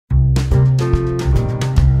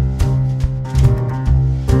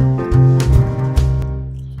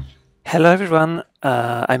Hello everyone,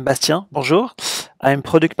 I'm Bastien, bonjour. I'm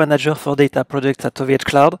Product Manager for Data Products at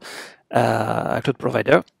OVHcloud, a cloud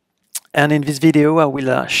provider. And in this video, I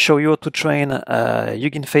will show you how to train a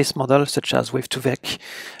HuggingFace model such as Wave2vec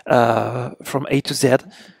from A to Z.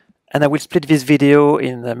 And I will split this video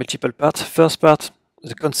in multiple parts. First part,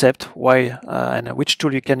 the concept, why and which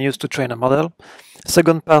tool you can use to train a model.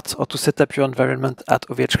 Second part, how to set up your environment at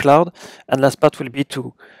OVHcloud. And last part will be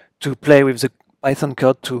to play with the Python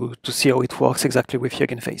code to see how it works exactly with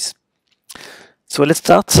HuggingFace. So let's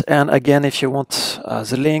start. And again, if you want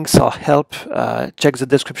the links or help, check the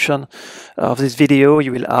description of this video.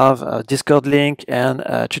 You will have a Discord link and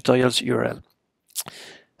a tutorials URL.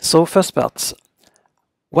 So first part,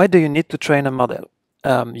 why do you need to train a model?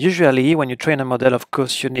 Usually, when you train a model, of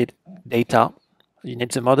course, you need data, you need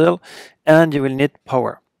the model, and you will need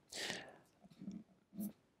power.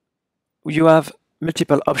 You have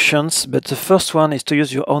multiple options, but the first one is to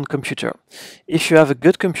use your own computer. If you have a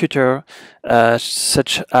good computer,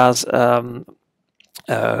 such as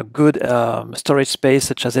good storage space,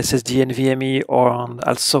 such as SSD and NVMe, or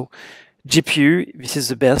also GPU, this is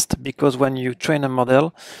the best, because when you train a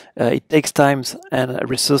model, it takes time and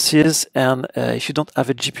resources, and if you don't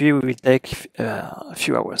have a GPU, it will take a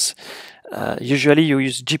few hours. Usually you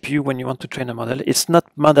use GPU when you want to train a model. It's not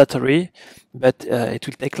mandatory, but it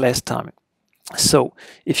will take less time. So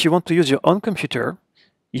if you want to use your own computer,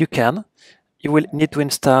 you can. You will need to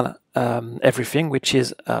install everything, which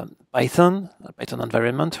is Python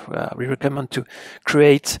environment. We recommend to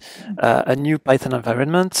create a new Python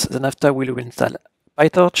environment. Then after we will install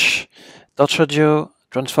PyTorch, TorchAudio,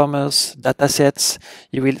 transformers, datasets.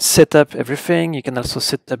 You will set up everything. You can also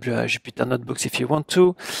set up your Jupyter Notebooks if you want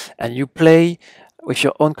to, and you play with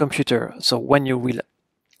your own computer. So when you will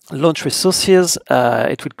launch resources,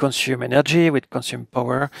 it will consume energy, it will consume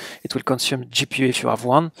power, it will consume GPU if you have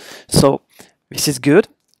one. So this is good.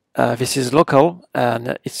 This is local,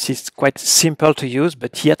 and it is quite simple to use,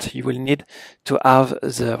 but yet you will need to have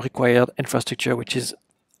the required infrastructure, which is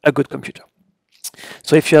a good computer.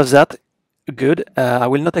 So if you have that, good. I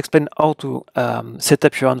will not explain how to set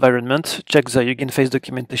up your environment. Check the HuggingFace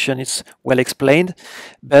documentation, it's well explained,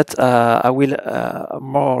 but I will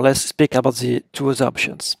more or less speak about the two other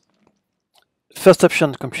options. First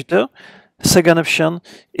option, computer. Second option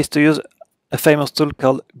is to use a famous tool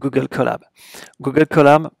called Google Colab. Google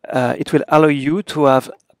Colab, it will allow you to have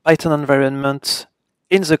Python environment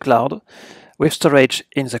in the cloud with storage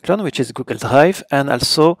in the cloud, which is Google Drive, and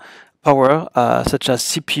also power such as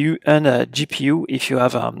CPU and GPU if you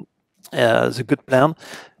have the good plan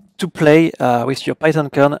to play with your Python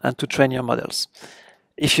kernel and to train your models.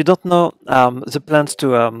 If you don't know the plans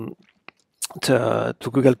to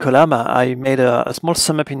Google Colab, I made a small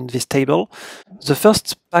sum up in this table. The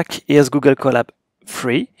first pack is Google Colab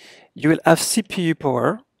free. You will have CPU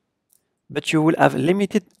power, but you will have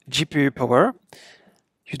limited GPU power.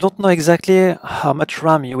 You don't know exactly how much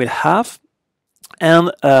RAM you will have.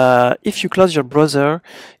 And if you close your browser,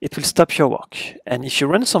 it will stop your work. And if you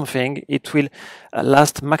run something, it will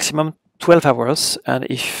last maximum 12 hours. And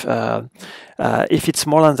if it's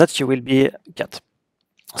more than that, you will be cut.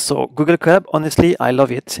 So Google Colab, honestly, I love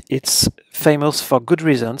it. It's famous for good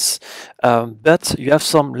reasons, but you have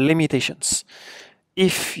some limitations.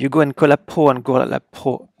 If you go in Colab Pro and Colab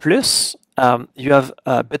Pro Plus, you have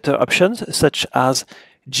better options such as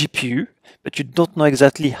GPU, but you don't know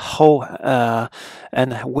exactly how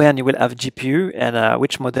and when you will have GPU and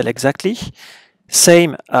which model exactly.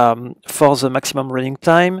 Same for the maximum running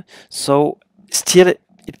time. So still,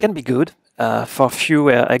 it can be good for few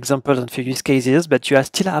examples and few use cases, but you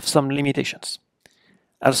still have some limitations.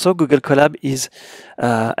 Also, Google Colab is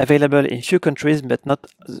available in few countries, but not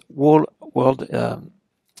the whole world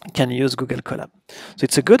can use Google Colab. So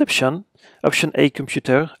it's a good option. Option A,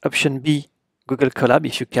 computer. Option B, Google Colab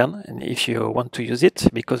if you can and if you want to use it,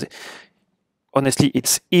 because honestly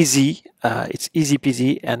it's easy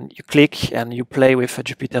peasy, and you click and you play with a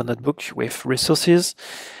Jupyter Notebook with resources.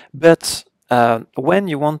 But when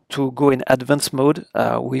you want to go in advanced mode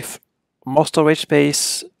with more storage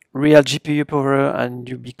space, real GPU power, and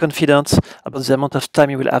you be confident about the amount of time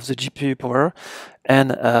you will have the GPU power,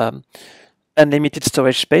 and unlimited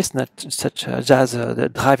storage space, not such as the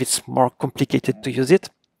drive, it's more complicated to use it,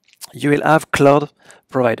 you will have cloud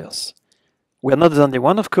providers. We are not the only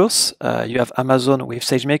one, of course. You have Amazon with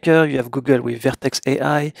SageMaker, you have Google with Vertex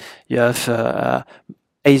AI, you have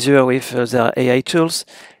Azure with their AI tools,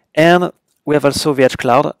 and we have also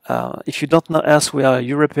OVHcloud. If you don't know us, we are a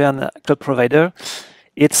European cloud provider.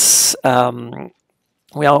 It's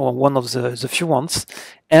we are one of the few ones,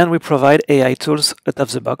 and we provide AI tools out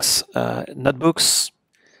of the box, notebooks,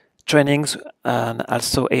 trainings and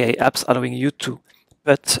also AI apps allowing you to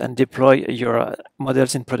put and deploy your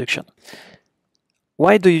models in production.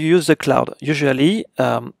 Why do you use the cloud? Usually,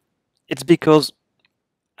 it's because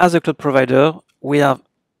as a cloud provider, we have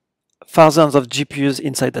thousands of GPUs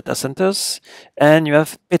inside data centers, and you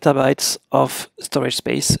have petabytes of storage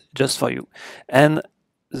space just for you. And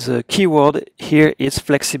the keyword here is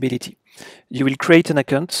flexibility. You will create an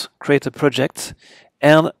account, create a project,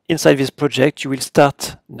 and inside this project, you will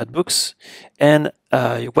start notebooks. And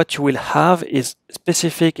what you will have is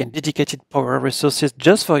specific and dedicated power resources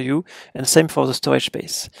just for you, and same for the storage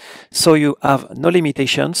space. So you have no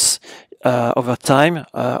limitations over time,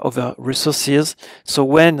 over resources. So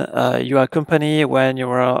when you are a company, when you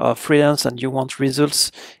are a freelance and you want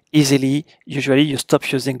results easily, usually you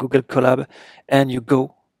stop using Google Colab and you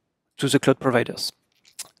go to the cloud providers.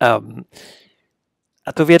 At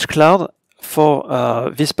OVHcloud,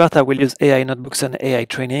 for this part, I will use AI notebooks and AI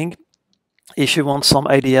training. If you want some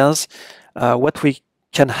ideas, what we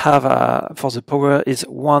can have for the power is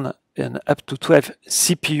 1 and up to 12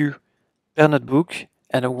 CPU per notebook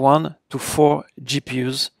and 1 to 4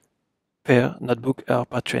 GPUs per notebook or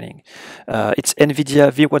per training. It's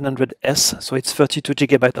NVIDIA V100S, so it's 32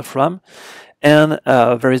 GB of RAM, and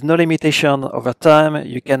there is no limitation over time.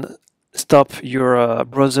 You can stop your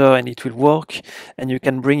browser and it will work, and you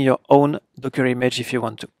can bring your own Docker image if you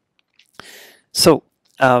want to. So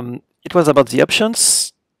it was about the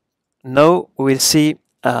options. Now we will see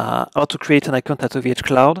how to create an account at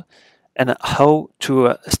OVHcloud and how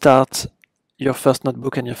to start your first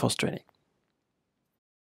notebook and your first training.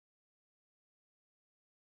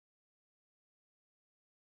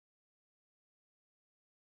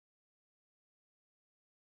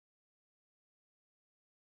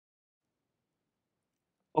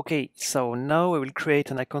 Okay, so now we will create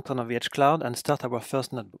an account on OVHcloud and start our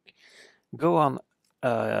first notebook. Go on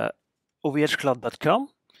OVHcloud.com.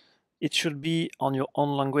 It should be on your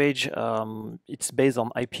own language. It's based on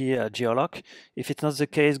IP geolock. If it's not the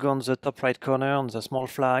case, go on the top right corner on the small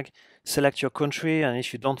flag, select your country, and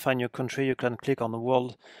if you don't find your country, you can click on the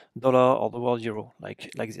world dollar or the world euro, like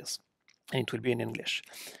this, and it will be in English.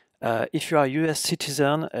 If you are a US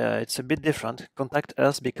citizen, it's a bit different. Contact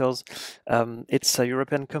us because it's a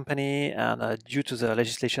European company, and due to the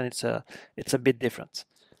legislation, it's a bit different.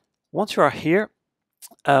 Once you are here,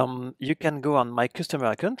 you can go on My Customer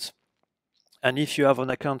Account. And if you have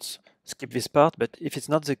an account, skip this part. But if it's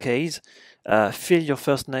not the case, fill your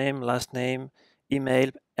first name, last name,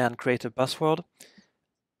 email, and create a password.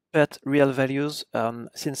 Put real values,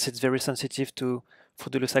 since it's very sensitive to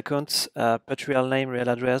fraudulent accounts. Put real name, real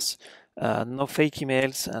address, no fake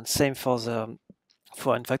emails, and same for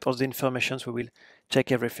in fact all the informations. We will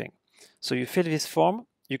check everything. So you fill this form,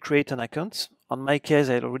 you create an account. On my case,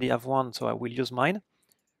 I already have one, so I will use mine.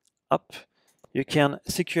 Up. You can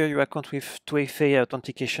secure your account with 2FA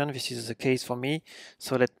authentication. This is the case for me.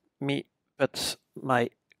 So let me put my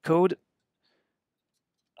code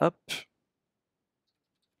up.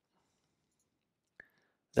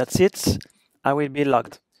 That's it. I will be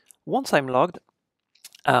logged. Once I'm logged,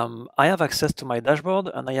 I have access to my dashboard,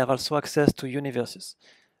 and I have also access to universes.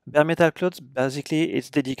 Bare metal clouds, basically, it's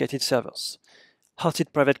dedicated servers.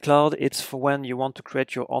 Hosted private cloud, it's for when you want to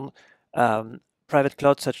create your own private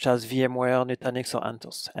cloud, such as VMware, Nutanix, or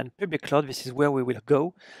Anthos. And public cloud, this is where we will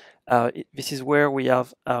go. This is where we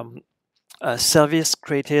have a service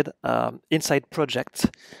created inside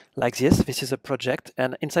project like this. This is a project,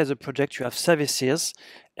 and inside the project you have services,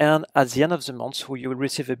 and at the end of the month you will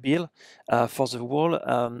receive a bill for the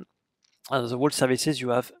whole services you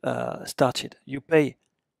have started. You pay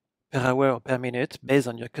per hour or per minute based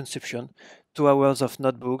on your consumption. 2 hours of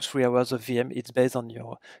notebooks, 3 hours of VM, it's based on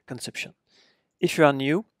your consumption. If you are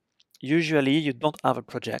new, usually you don't have a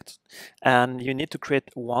project and you need to create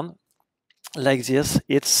one like this.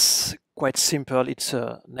 It's quite simple. It's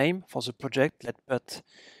a name for the project. Let's put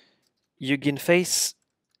HuggingFace,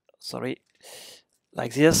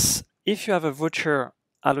 like this. If you have a voucher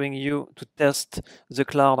allowing you to test the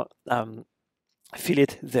cloud, fill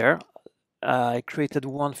it there. I created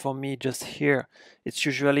one for me just here. It's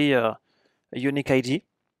usually a unique ID.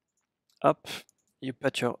 Up, you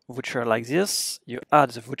put your voucher like this. You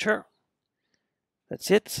add the voucher.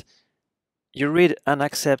 That's it. You read and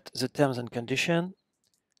accept the terms and conditions,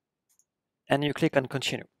 and you click on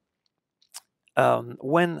continue.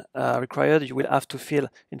 When required, you will have to fill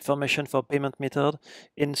information for payment method.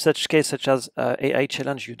 In such case, such as AI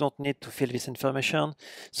challenge, you don't need to fill this information.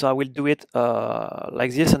 So I will do it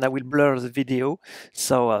like this, and I will blur the video.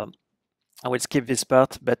 So I will skip this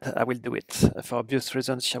part, but I will do it. For obvious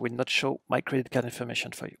reasons, I will not show my credit card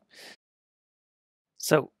information for you.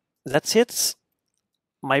 So that's it.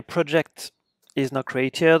 My project is now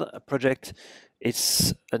created. A project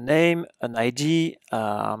is a name, an ID,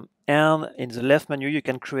 and in the left menu you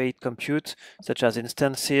can create compute such as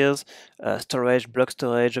instances, storage, block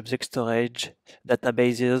storage, object storage,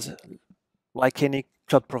 databases, like any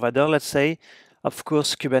cloud provider, let's say. Of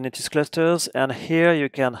course, Kubernetes clusters, and here you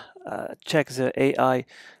can check the AI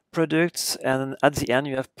products, and at the end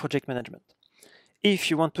you have project management. If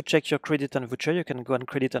you want to check your credit and voucher, you can go on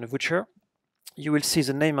credit and voucher. You will see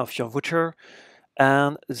the name of your voucher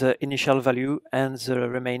and the initial value and the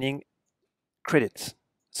remaining credits.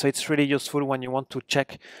 So it's really useful when you want to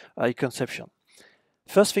check your consumption.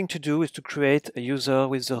 First thing to do is to create a user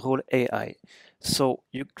with the role AI. So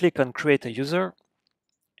you click on create a user.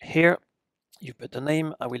 Here you put a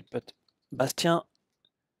name. I will put Bastien.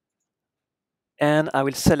 And I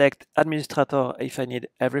will select administrator if I need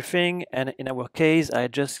everything. And in our case, I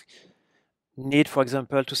just need, for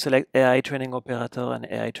example, to select AI training operator and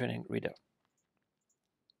AI training reader.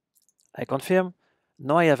 I confirm.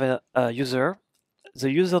 Now I have a user. The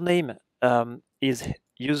username is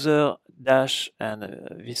user dash and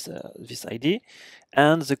this ID,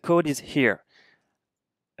 and the code is here.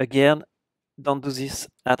 Again, don't do this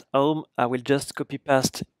at home. I will just copy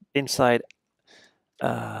paste inside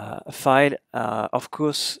a file. Of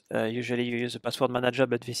course, usually you use a password manager,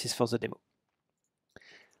 but this is for the demo.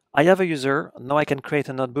 I have a user. Now I can create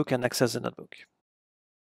a notebook and access the notebook.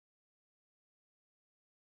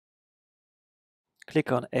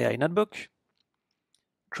 Click on AI Notebook,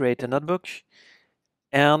 create a notebook,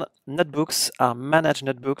 and notebooks are managed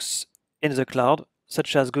notebooks in the cloud,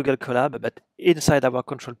 such as Google Colab, but inside our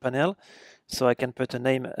control panel. So I can put a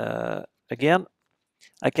name again.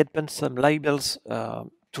 I can put some labels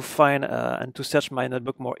to find and to search my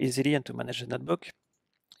notebook more easily and to manage the notebook.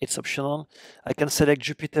 It's optional. I can select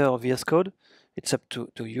Jupyter or VS Code. It's up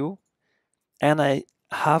to you. And I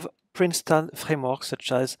have pre-installed frameworks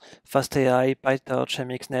such as FastAI, PyTorch,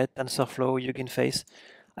 MXNet, TensorFlow, HuggingFace.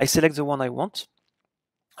 I select the one I want.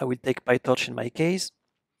 I will take PyTorch in my case.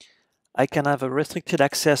 I can have a restricted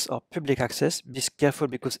access or public access. Be careful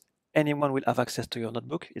because anyone will have access to your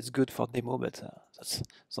notebook. It's good for demo, but that's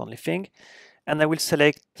the only thing. And I will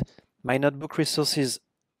select my notebook resources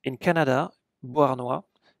in Canada, Beauharnois,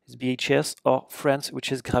 is BHS, or France,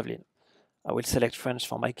 which is Gravelines. I will select France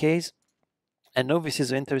for my case. And now this is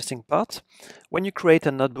the interesting part. When you create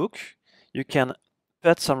a notebook, you can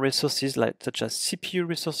put some resources such as CPU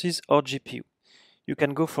resources or GPU. You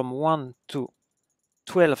can go from 1 to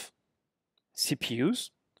 12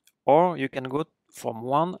 CPUs, or you can go from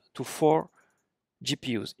 1 to 4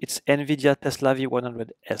 GPUs. It's NVIDIA Tesla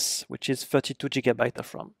V100S, which is 32 GB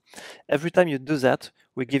of RAM. Every time you do that,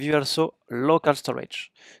 we give you also local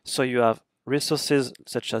storage. So you have resources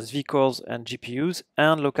such as vCores and GPUs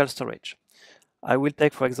and local storage. I will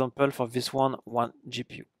take, for example, for this one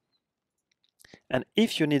GPU. And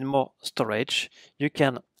if you need more storage, you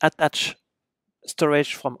can attach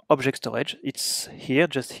storage from object storage. It's here,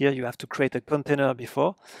 just here. You have to create a container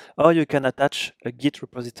before, or you can attach a Git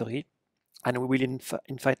repository, and we will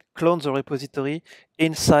in fact clone the repository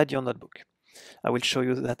inside your notebook. I will show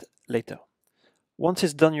you that later. Once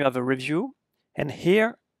it's done, you have a review, and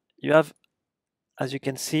here you have, as you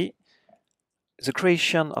can see, the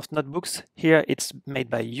creation of notebooks. Here it's made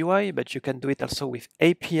by UI, but you can do it also with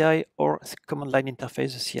API or command line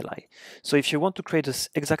interface, the CLI. So if you want to create the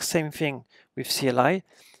exact same thing with CLI,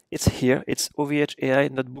 it's here. It's OVH AI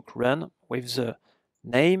Notebook Run with the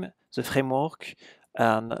name, the framework,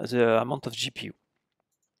 and the amount of GPU.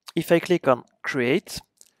 If I click on Create,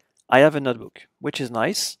 I have a notebook, which is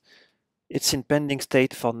nice. It's in pending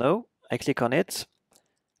state for now. I click on it.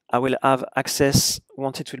 I will have access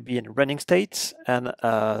once it will be in running state, and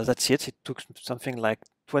that's it. It took something like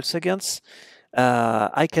 12 seconds.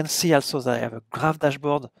 I can see also that I have a graph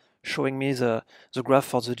dashboard showing me the graph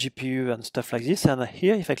for the GPU and stuff like this. And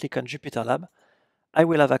here, if I click on Jupyter Lab, I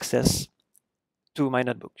will have access to my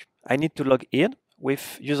notebook. I need to log in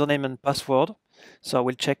with username and password. So I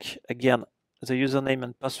will check again the username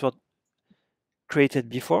and password created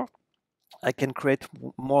before. I can create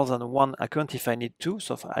more than one account if I need to,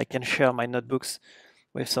 so I can share my notebooks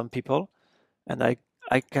with some people, and I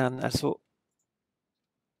can also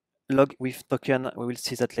log with token. We will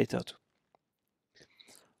see that later too.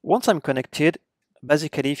 Once I'm connected,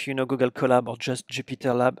 basically if you know Google Colab or just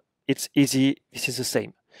Jupyter Lab, it's easy. This is the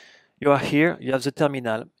same. You are here, you have the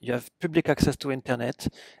terminal, you have public access to internet,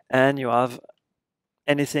 and you have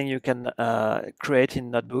anything you can create in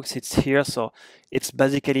notebooks. It's here, so it's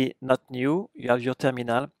basically not new. You have your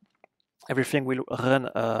terminal. Everything will run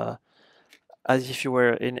as if you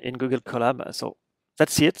were in Google Colab. So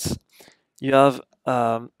That's it. You have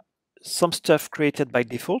some stuff created by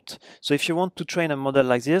default. So if you want to train a model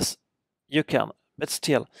like this, you can. But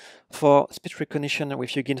still, for speech recognition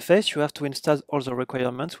with HuggingFace, you have to install all the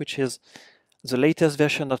requirements, which is the latest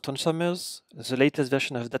version of transformers, the latest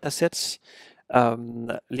version of datasets,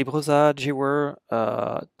 Librosa, Gware,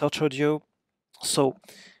 Torch Audio. So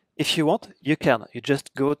if you want, you can. You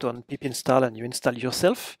just go to an pip install and you install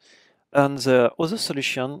yourself. And the other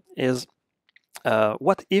solution is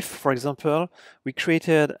what if, for example, we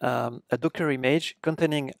created a Docker image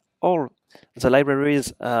containing all the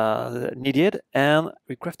libraries needed, and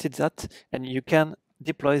we crafted that, and you can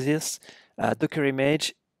deploy this Docker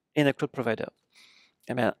image in a cloud provider.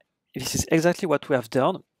 I mean, this is exactly what we have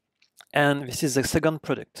done, and this is the second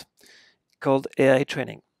product called AI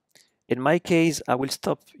Training. In my case, I will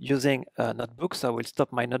stop using notebooks. I will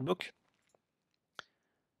stop my notebook.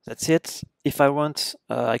 That's it. If I want,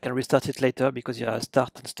 I can restart it later because you have a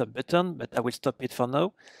start and stop button, but I will stop it for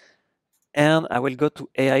now. And I will go to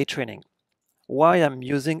AI Training. Why I'm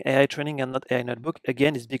using AI Training and not AI Notebook,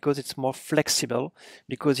 again, is because it's more flexible.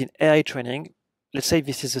 Because in AI Training, let's say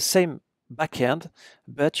this is the same backend,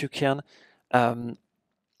 but you can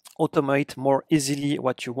automate more easily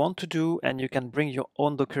what you want to do, and you can bring your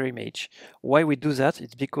own Docker image. Why we do that?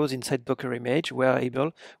 It's because inside Docker image, we are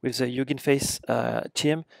able, with the HuggingFace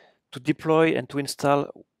team, to deploy and to install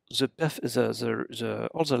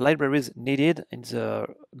all the libraries needed in the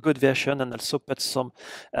good version, and also put some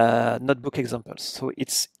notebook examples. So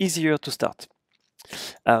it's easier to start.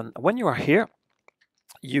 When you are here,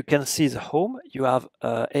 you can see the home. You have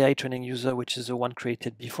AI training user, which is the one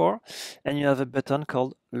created before, and you have a button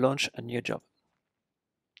called launch a new job.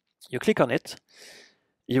 You click on it,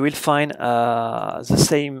 you will find the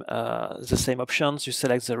same options. You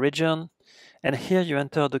select the region, and here you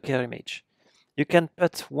enter the Docker image. You can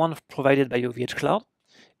put one provided by OVHcloud.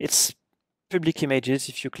 It's public images.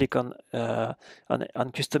 If you click on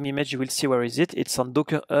custom image, you will see where is it. It's on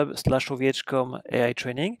Docker Hub /OVHcom AI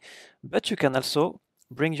training, but you can also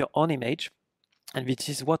bring your own image, and this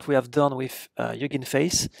is what we have done with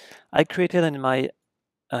HuggingFace. I created in my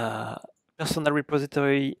personal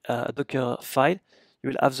repository Docker file. You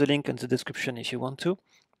will have the link in the description if you want to,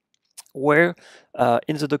 where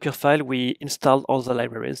in the Docker file we installed all the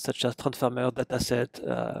libraries such as transformer,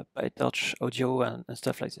 dataset, PyTorch, audio, and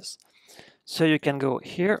stuff like this. So you can go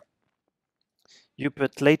here, you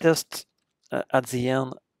put latest at the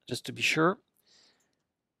end just to be sure.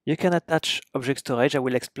 You can attach object storage. I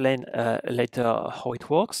will explain later how it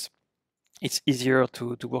works. It's easier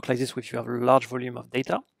to work like this if you have a large volume of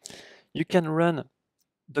data. You can run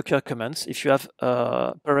Docker commands if you have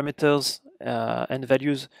parameters and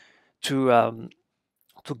values to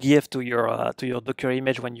give to your Docker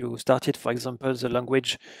image when you start it. For example, the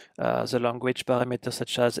language parameters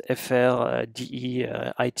such as FR, DE,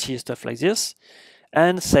 IT, stuff like this.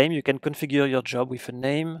 And same, you can configure your job with a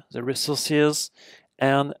name, the resources,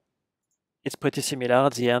 and it's pretty similar.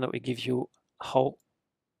 At the end, we give you how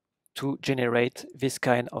to generate this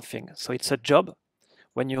kind of thing. So it's a job.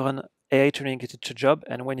 When you run AI training, it's a job,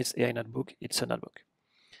 and when it's AI notebook, it's a notebook.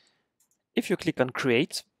 If you click on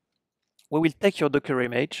create, we will take your Docker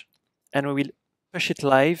image and we will push it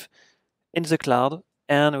live in the cloud,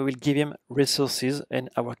 and we will give him resources. In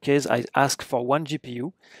our case, I ask for 1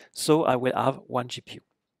 GPU, so I will have 1 GPU.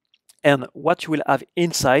 And what you will have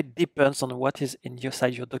inside depends on what is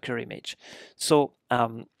inside your Docker image. So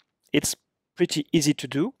it's pretty easy to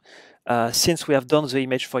do since we have done the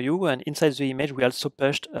image for you, and inside the image we also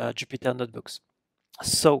pushed Jupyter Notebooks.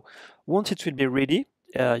 So once it will be ready,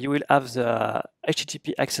 you will have the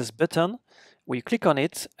HTTP access button where you click on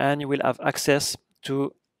it, and you will have access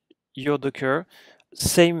to your Docker.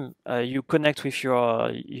 Same, you connect with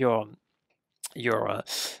your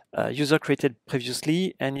user created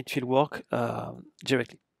previously, and it will work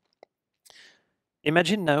directly.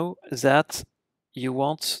 Imagine now that you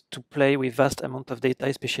want to play with vast amount of data,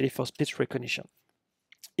 especially for speech recognition.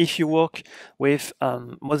 If you work with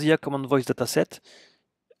Mozilla CommonVoice dataset,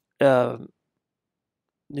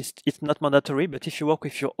 it's not mandatory, but if you work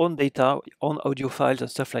with your own data, own audio files and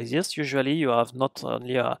stuff like this, usually you have not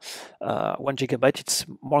only 1 gigabyte, it's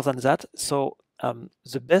more than that. So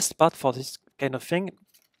the best part for this kind of thing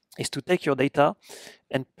is to take your data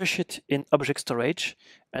and push it in object storage,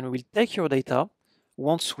 and we'll take your data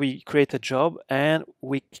once we create a job and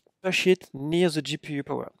we push it near the GPU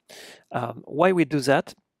power. Why we do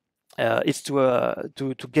that? It's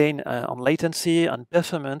to gain on latency and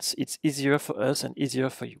performance. It's easier for us and easier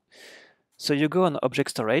for you. So you go on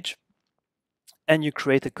object storage and you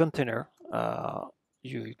create a container.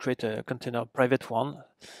 You create a container, private one.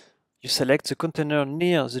 you select the container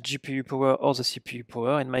near the GPU power or the CPU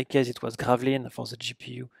power. In my case, it was Gravelin for the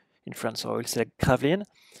GPU in France, so I will select Gravelin.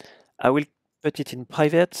 I will put it in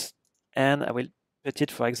private, and I will put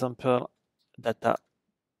it, for example, data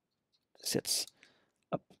sets.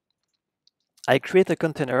 Up. I create a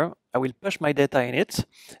container, I will push my data in it,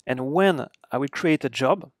 and when I will create a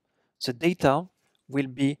job, the data will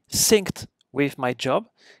be synced with my job,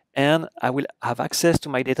 and I will have access to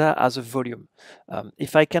my data as a volume.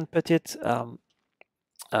 If I can put it in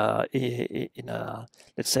a,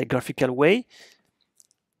 let's say, graphical way,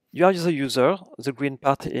 you are the user, the green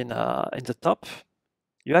part in the top.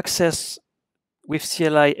 You access with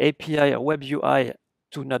CLI API or Web UI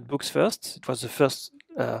to notebooks first. It was the first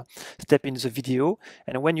step in the video.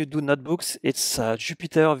 And when you do notebooks, it's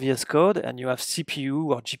Jupyter VS Code, and you have CPU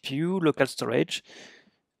or GPU, local storage,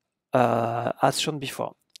 as shown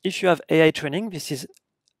before. If you have AI training, this is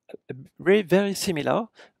very similar,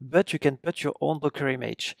 but you can put your own Docker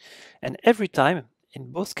image. And every time,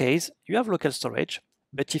 in both cases, you have local storage,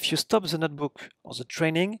 but if you stop the notebook or the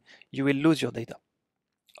training, you will lose your data.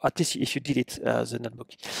 At least if you delete the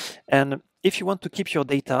notebook. And if you want to keep your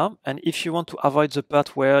data, and if you want to avoid the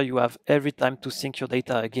part where you have every time to sync your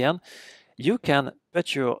data again, you can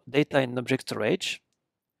put your data in object storage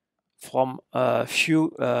from a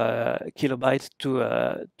few kilobytes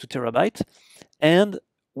to terabyte. And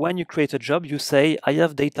when you create a job, you say, I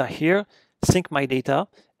have data here, sync my data,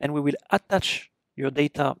 and we will attach your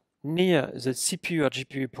data near the CPU or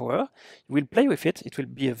GPU power. You will play with it, it will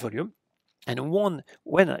be a volume. And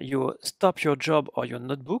when you stop your job or your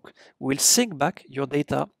notebook, we will sync back your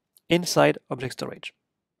data inside object storage.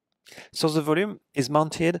 So the volume is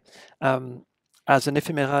mounted as an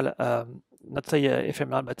ephemeral, not say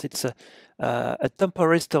ephemeral, but it's a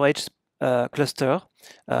temporary storage cluster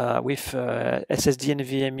with SSD and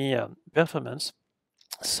NVMe performance.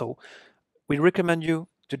 So we recommend you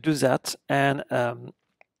to do that, and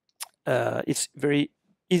it's very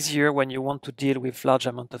easier when you want to deal with large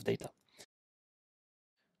amount of data.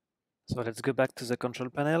 So let's go back to the control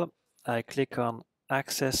panel. I click on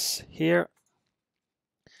access here.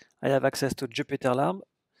 I have access to Jupyter Lab,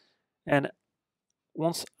 and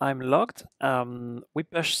once I'm logged, we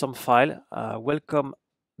push some file, welcome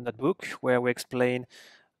notebook, where we explain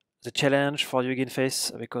the challenge for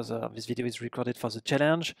HuggingFace, because this video is recorded for the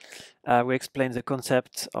challenge. We explain the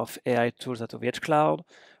concept of AI tools at OVHcloud.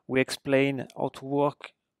 We explain how to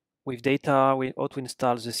work with data, how to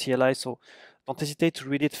install the CLI. So don't hesitate to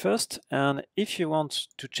read it first. And if you want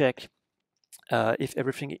to check if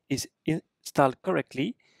everything is installed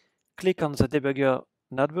correctly, click on the debugger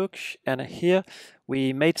notebook, and here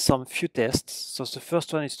we made some few tests. So the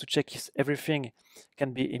first one is to check if everything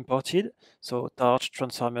can be imported. So torch,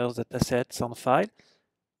 transformers, dataset, sound file.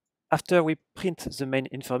 After we print the main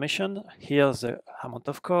information, here the amount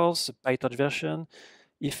of cores, the PyTorch version,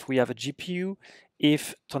 if we have a GPU,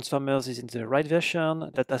 if transformers is in the right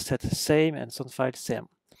version, dataset same, and sound file same.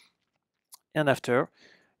 And after,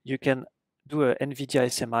 you can do a NVIDIA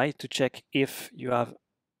SMI to check if you have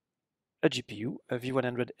a GPU, a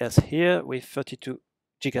V100S here with 32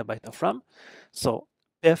 GB of RAM. So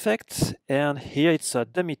perfect. And here it's a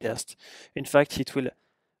dummy test. In fact, it will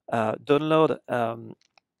download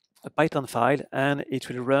a Python file, and it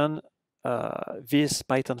will run this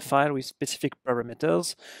Python file with specific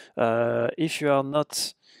parameters. If you are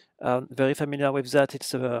not very familiar with that,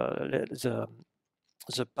 it's the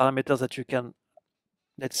parameters that you can,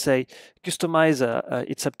 let's say, customize.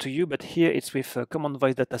 It's up to you, but here it's with a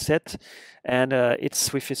CommonVoice dataset, and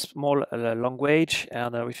it's with a small language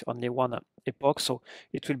and with only one epoch. So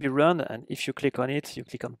it will be run, and if you click on it, you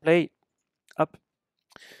click on play, up.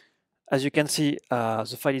 As you can see,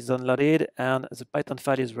 the file is downloaded and the Python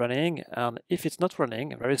file is running. And if it's not running,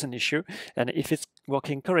 there is an issue. And if it's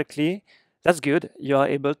working correctly, that's good. You are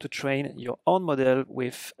able to train your own model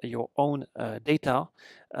with your own data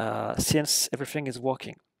since everything is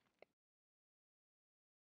working.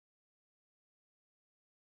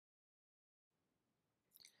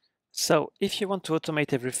 So if you want to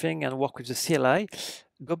automate everything and work with the CLI,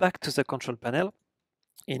 go back to the control panel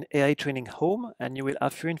in AI Training Home, and you will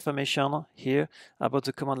have few information here about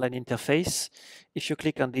the command line interface. If you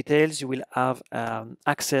click on details, you will have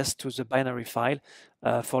access to the binary file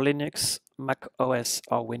for Linux, Mac OS,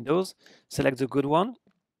 or Windows. Select the good one.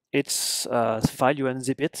 It's a file, you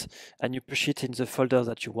unzip it, and you push it in the folder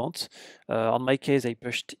that you want. On my case, I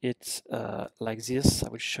pushed it like this. I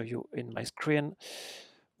will show you in my screen.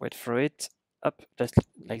 Wait for it. Up, just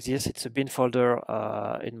like this. It's a bin folder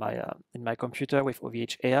in my computer with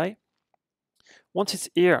OVH AI. Once it's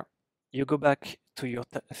here, you go back to your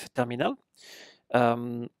terminal.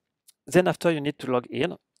 Then after you need to log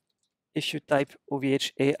in. If you type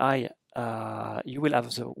OVH AI, you will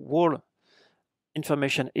have the whole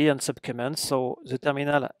information here and subcommands. So the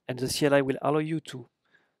terminal and the CLI will allow you to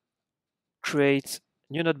create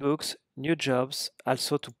new notebooks, new jobs,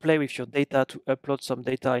 also to play with your data, to upload some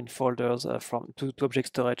data in folders to object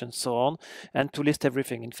storage and so on, and to list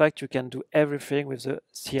everything. In fact, you can do everything with the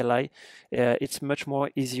CLI. It's much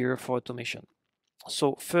more easier for automation.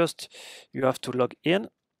 So first, you have to log in.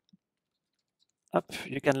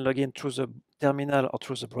 You can log in through the terminal or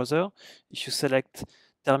through the browser. If you select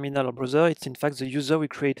terminal or browser, it's in fact the user we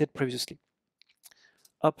created previously.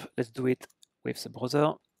 Let's do it with the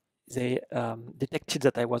browser. They detected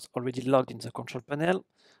that I was already logged in the control panel,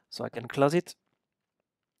 so I can close it.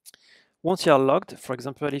 Once you are logged, for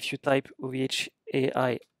example, if you type OVH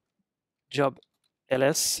AI job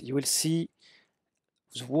ls, you will see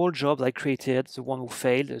the whole jobs I created, the one who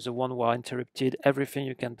failed, the one who are interrupted, everything.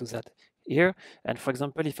 You can do that here. And for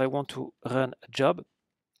example, if I want to run a job,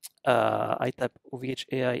 I type OVH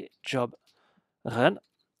AI job run,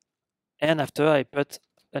 and after I put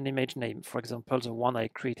an image name, for example, the one I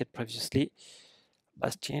created previously,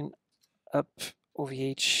 Bastien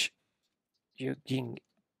OVH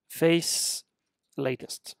HuggingFace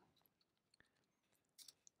latest.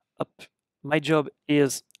 My job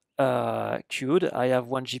is queued. I have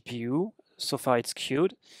one GPU. So far it's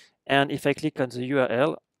queued. And if I click on the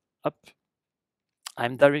URL,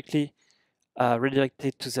 I'm directly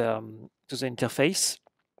redirected to the interface,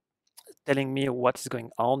 telling me what is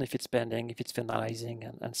going on, if it's pending, if it's finalizing,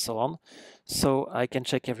 and so on. So I can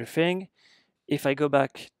check everything. If I go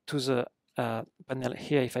back to the panel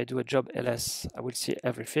here, if I do a job ls, I will see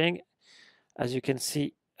everything. As you can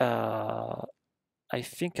see, I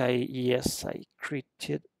think I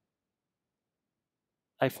created,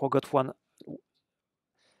 I forgot one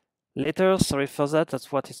later. Sorry for that.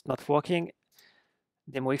 That's what is not working.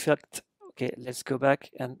 Demo effect. Okay, let's go back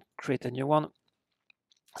and create a new one.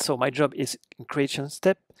 So my job is in creation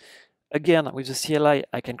step. Again, with the CLI,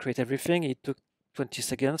 I can create everything. It took 20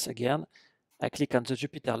 seconds. Again, I click on the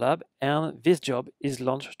Jupyter Lab, and this job is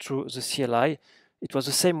launched through the CLI. It was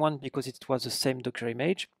the same one because it was the same Docker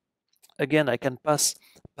image. Again, I can pass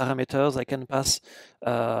parameters, I can pass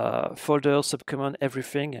folders, subcommand,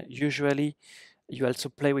 everything. Usually, you also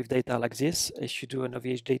play with data like this. If you do an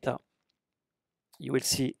OVH data, you will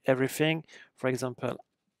see everything. For example,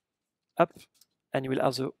 and you will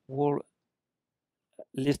have the whole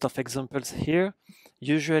list of examples here.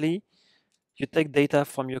 Usually, you take data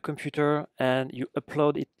from your computer and you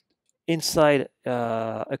upload it inside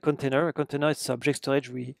a container. A container is object storage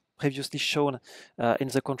we previously shown in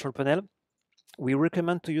the control panel. We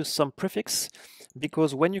recommend to use some prefix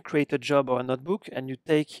because when you create a job or a notebook and you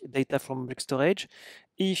take data from object storage,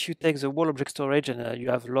 if you take the whole object storage and you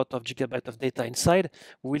have a lot of gigabytes of data inside,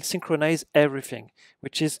 we will synchronize everything,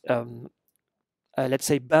 which is, let's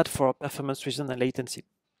say, bad for performance reason and latency.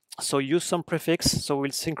 So use some prefix, so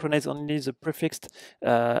we'll synchronize only the prefixed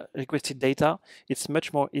requested data. It's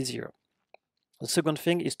much more easier. The second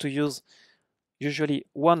thing is to use usually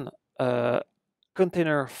one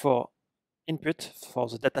container for input for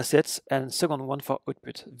the datasets and second one for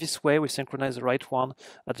output. This way we synchronize the right one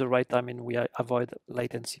at the right time and we avoid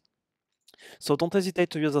latency. So don't hesitate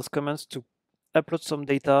to use those commands to upload some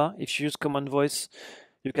data. If you use CommonVoice,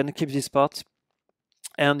 you can keep this part.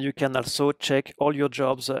 And you can also check all your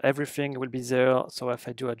jobs. Everything will be there. So if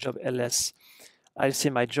I do a job ls, I'll see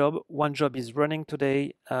my job. One job is running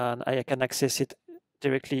today and I can access it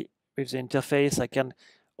directly with the interface. I can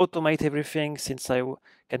automate everything since I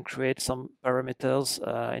can create some parameters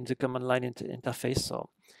in the command line interface. So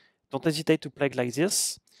don't hesitate to play like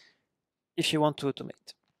this if you want to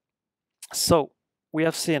automate. So we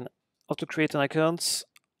have seen how to create an account,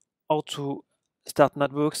 how to start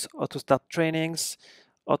notebooks, how to start trainings,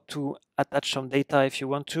 or to attach some data if you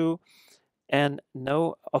want to. And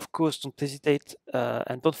now, of course, don't hesitate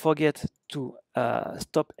and don't forget to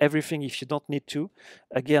stop everything if you don't need to.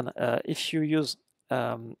 Again, if you use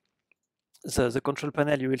the control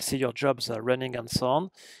panel, you will see your jobs running and so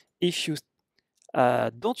on. If you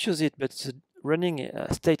don't use it, but the running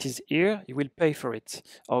state is here, you will pay for it,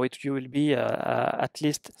 or you will be at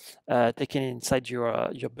least taken inside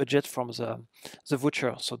your budget from the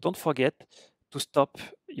voucher. So don't forget to stop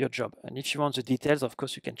your job. And if you want the details, of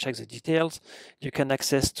course, you can check the details. You can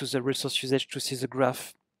access to the resource usage to see the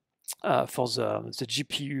graph for the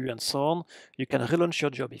GPU and so on. You can relaunch your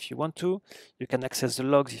job if you want to. You can access the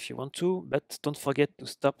logs if you want to, but don't forget to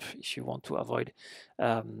stop if you want to avoid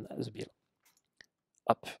the bill.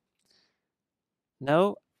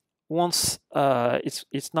 Now, Once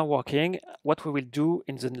it's now working, what we will do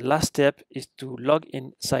in the last step is to log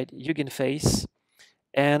inside HuggingFace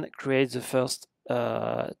and create the first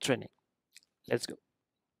training. Let's go.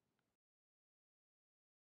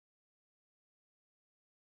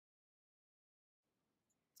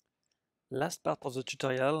 Last part of the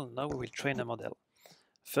tutorial, now we will train a model.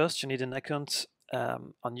 First, you need an account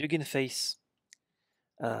on HuggingFace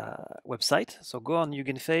website. So go on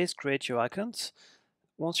HuggingFace, create your account.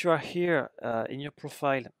 Once you are here in your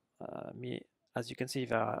profile, as you can see,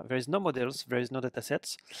 there is no models, there is no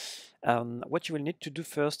datasets. What you will need to do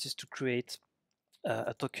first is to create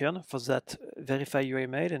a token. For that, verify your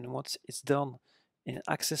email, and once it's done in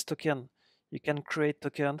access token, you can create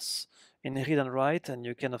tokens in read and write, and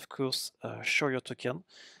you can of course show your token.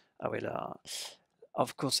 I will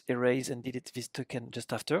of course erase and delete this token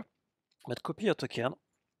just after, but copy your token,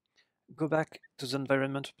 go back to the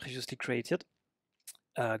environment previously created,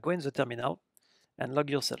 go in the terminal and log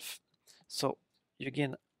yourself. So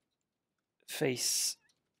HuggingFace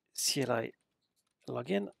CLI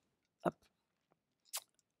login, up,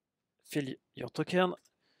 fill your token,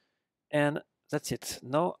 and that's it.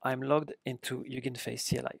 Now I'm logged into HuggingFace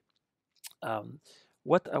CLI.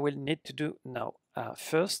 What I will need to do now,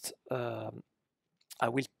 first, I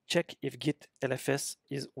will check if Git LFS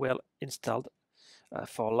is well installed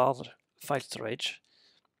for large file storage.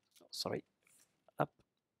 Sorry, up,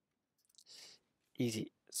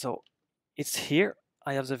 easy. So it's here.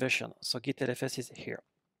 I have the version. So Git LFS is here.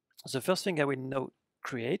 The first thing I will now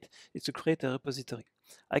create is to create a repository.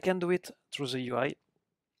 I can do it through the UI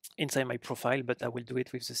inside my profile, but I will do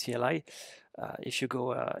it with the CLI. If you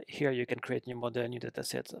go here, you can create new model, new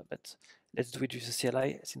dataset, but let's do it with the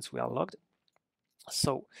CLI since we are logged.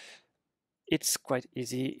 So it's quite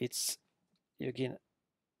easy. It's HuggingFace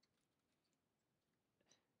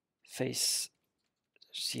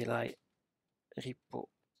CLI repo,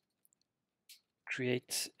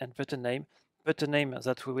 create and put a name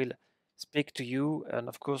that we will speak to you and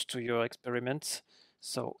of course to your experiments.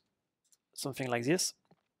 So something like this.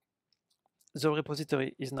 The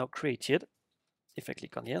repository is now created. If I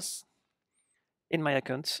click on yes, in my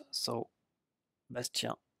account, so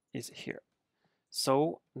Bastien is here.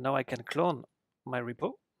 So now I can clone my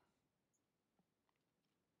repo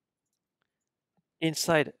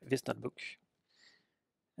inside this notebook,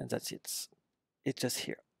 and that's it. It's just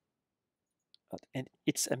here, and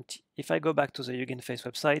it's empty. If I go back to the HuggingFace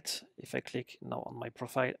website, if I click now on my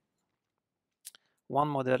profile, one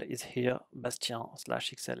model is here,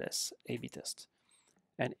 Bastien/XLS A/B test,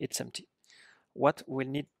 and it's empty. What we'll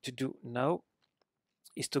need to do now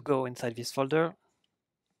is to go inside this folder.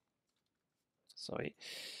 Sorry,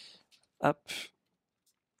 up.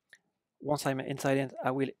 Once I'm inside it,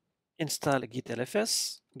 I will install git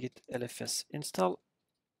LFS install,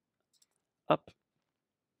 up.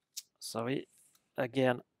 Sorry,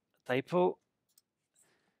 again, typo,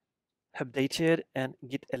 updated, and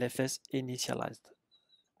git LFS initialized.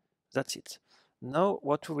 That's it. Now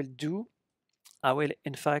what we will do, I will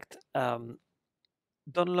in fact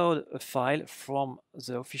download a file from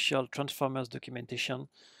the official transformers documentation.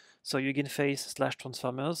 So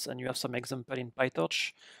HuggingFace/transformers, and you have some example in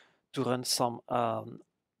PyTorch to run some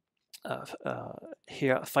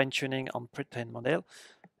here fine-tuning on pre-trained model.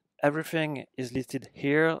 Everything is listed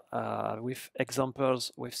here with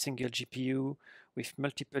examples with single GPU, with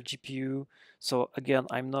multiple GPU. So again,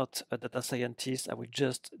 I'm not a data scientist. I will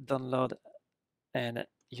just download and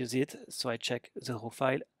use it. So I check the raw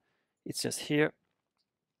file. It's just here.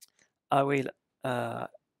 I will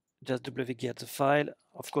just wget the file.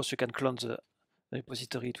 Of course, you can clone the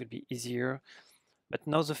repository. It will be easier. But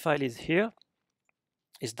now the file is here.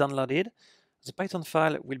 It's downloaded. The Python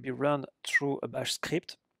file will be run through a bash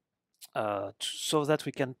script so that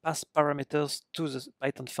we can pass parameters to the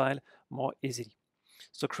Python file more easily.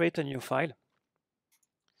 So create a new file.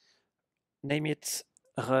 Name it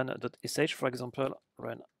run.sh, for example,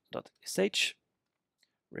 run.sh.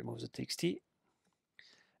 Remove the txt.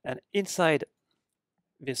 And inside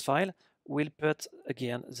this file, we'll put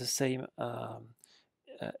again the same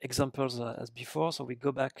examples as before. So we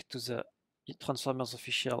go back to the Transformers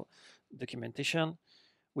official documentation.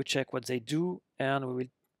 We check what they do, and we will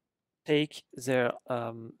take their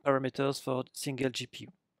parameters for single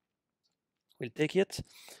GPU. We'll take it.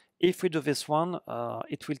 If we do this one,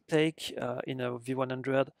 it will take in a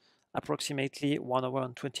V100 approximately 1 hour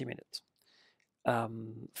and 20 minutes.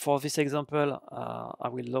 For this example, I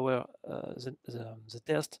will lower the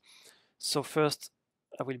test. So first,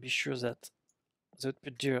 I will be sure that the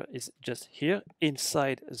output dir is just here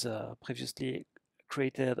inside the previously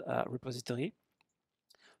created repository.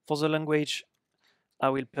 For the language, I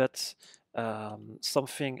will put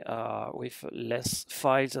something with less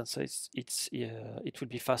files, and so it will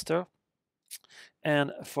be faster.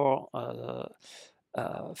 And for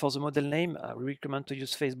the model name, we recommend to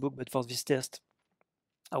use Facebook, but for this test,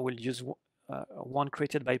 I will use one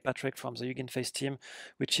created by Patrick from the HuggingFace team,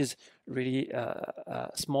 which is really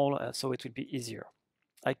small, so it will be easier.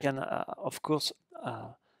 I can, of course,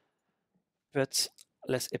 put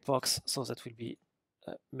less epochs, so that will be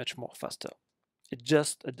much more faster. It's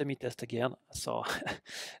just a dummy test again, so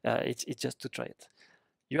it's just to try it.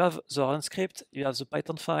 You have the run script, you have the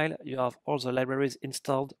Python file, you have all the libraries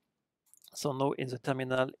installed. So now in the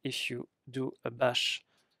terminal, if you do a bash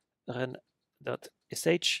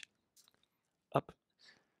run.sh, up,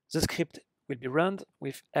 the script will be run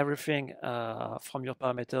with everything from your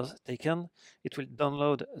parameters taken. It will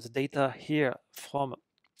download the data here from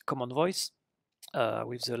CommonVoice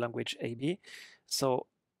with the language AB. So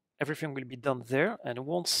everything will be done there. And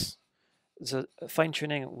once the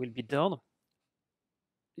fine-tuning will be done,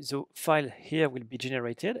 the file here will be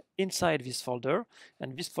generated inside this folder,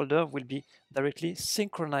 and this folder will be directly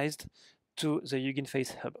synchronized to the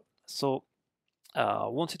HuggingFace hub. So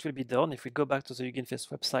once it will be done, if we go back to the HuggingFace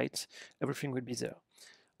website, everything will be there.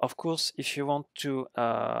 Of course, if you want to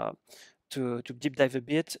deep dive a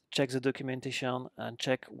bit, check the documentation and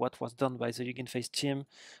check what was done by the HuggingFace team.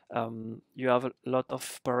 You have a lot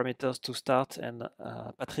of parameters to start, and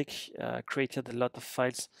Patrick created a lot of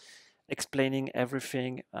files explaining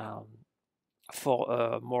everything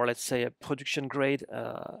for more, let's say, a production grade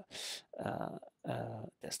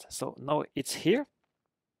test. So now it's here.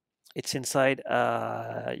 It's inside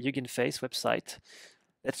HuggingFace website.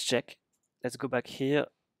 Let's check. Let's go back here.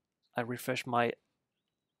 I refresh my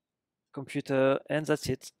computer, and that's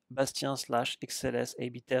it. Bastien/XLS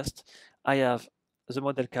A/B test. I have the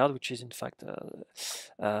model card, which is in fact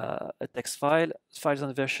a text file. Files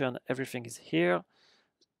and version, everything is here.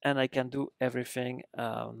 And I can do everything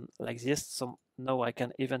like this. So now I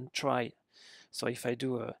can even try. So if I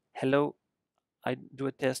do a hello, I do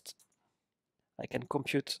a test, I can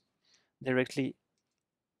compute directly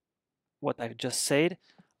what I've just said.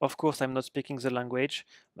 Of course, I'm not speaking the language,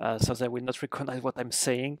 so they will not recognize what I'm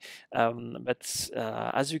saying. But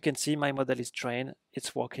as you can see, my model is trained.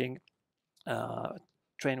 It's working,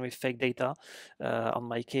 trained with fake data on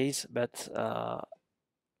my case, but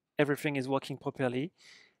everything is working properly.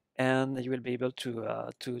 And you will be able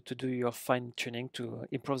to do your fine tuning to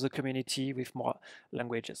improve the community with more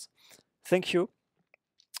languages. Thank you.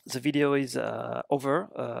 The video is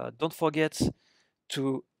over. Don't forget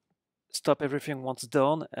to stop everything once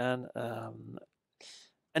done and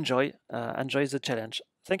enjoy the challenge.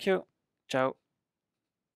 Thank you. Ciao.